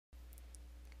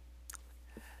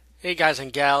Hey guys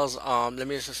and gals, let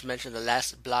me just mention the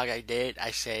last blog I did.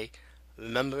 I say,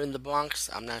 remember in the Bronx.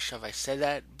 I'm not sure if I said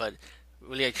that, but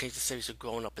really I changed the series to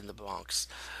growing up in the Bronx.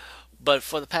 But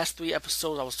for the past three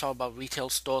episodes, I was talking about retail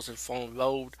stores in Fordham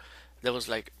Road. There was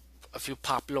like a few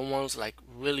popular ones, like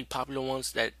really popular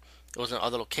ones that there was in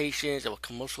other locations. There were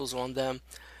commercials on them.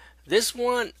 This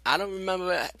one, I don't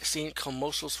remember seeing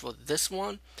commercials for this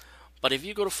one, but if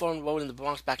you go to Fordham Road in the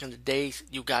Bronx back in the days,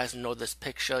 you guys know this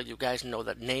picture. You guys know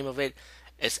the name of it.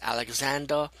 It's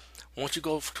Alexander. Once you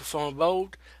go to Fordham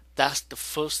Road, that's the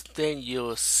first thing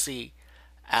you'll see.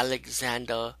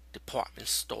 Alexander Department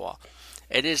Store.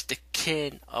 It is the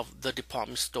king of the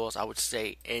department stores, I would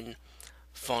say, in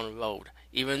Fordham Road.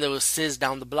 Even though it says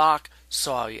down the block,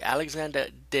 sorry, Alexander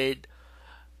did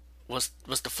was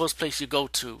the first place you go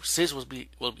to. Sis will be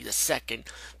the second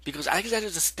because Alexander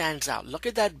just stands out. Look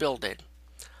at that building.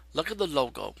 Look at the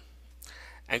logo.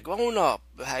 And growing up,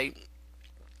 right,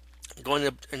 going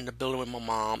in the building with my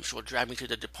mom, she would drive me to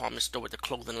the department store where the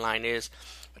clothing line is,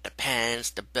 with the pants,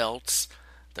 the belts,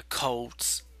 the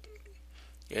coats,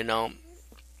 you know.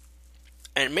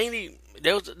 And mainly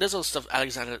there's other stuff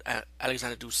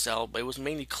Alexander do sell, but it was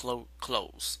mainly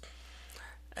clothes.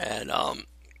 And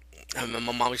I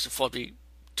remember my mom used to force me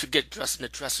to get dressed in the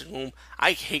dressing room.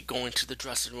 I hate going to the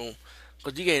dressing room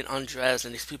because you get undressed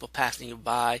and these people passing you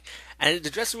by. And the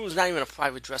dressing room is not even a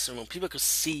private dressing room. People could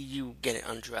see you getting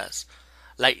undressed.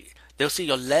 Like, they'll see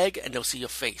your leg and they'll see your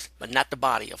face, but not the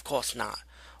body. Of course not.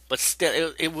 But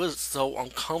still, it was so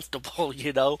uncomfortable,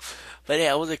 you know. But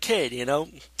yeah, I was a kid, you know.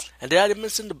 And did I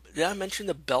mention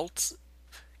the belts?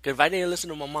 Because if I didn't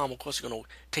listen to my mom, of course she's gonna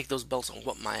take those belts and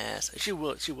whoop my ass. And she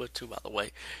would too, by the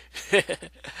way.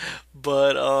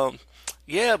 But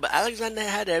yeah, but Alexander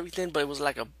had everything, but it was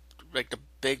like the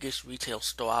biggest retail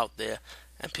store out there,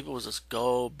 and people would just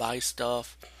go buy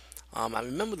stuff. I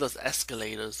remember those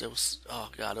escalators. It was, oh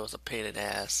god, it was a pain in the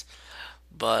ass.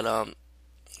 But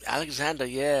Alexander,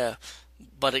 yeah.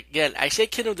 But again, I say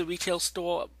king of the retail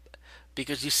store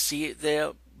because you see it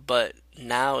there, but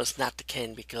now it's not the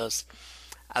king because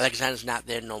Alexander's not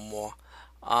there no more.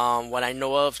 What I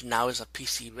know of now is a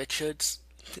PC Richards,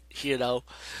 you know.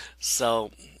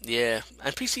 So yeah,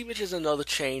 and PC Richards is another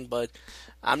chain, but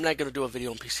I'm not gonna do a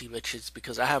video on PC Richards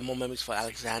because I have more memories for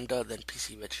Alexander than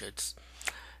PC Richards.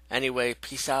 Anyway,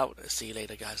 peace out. See you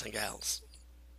later, guys and gals.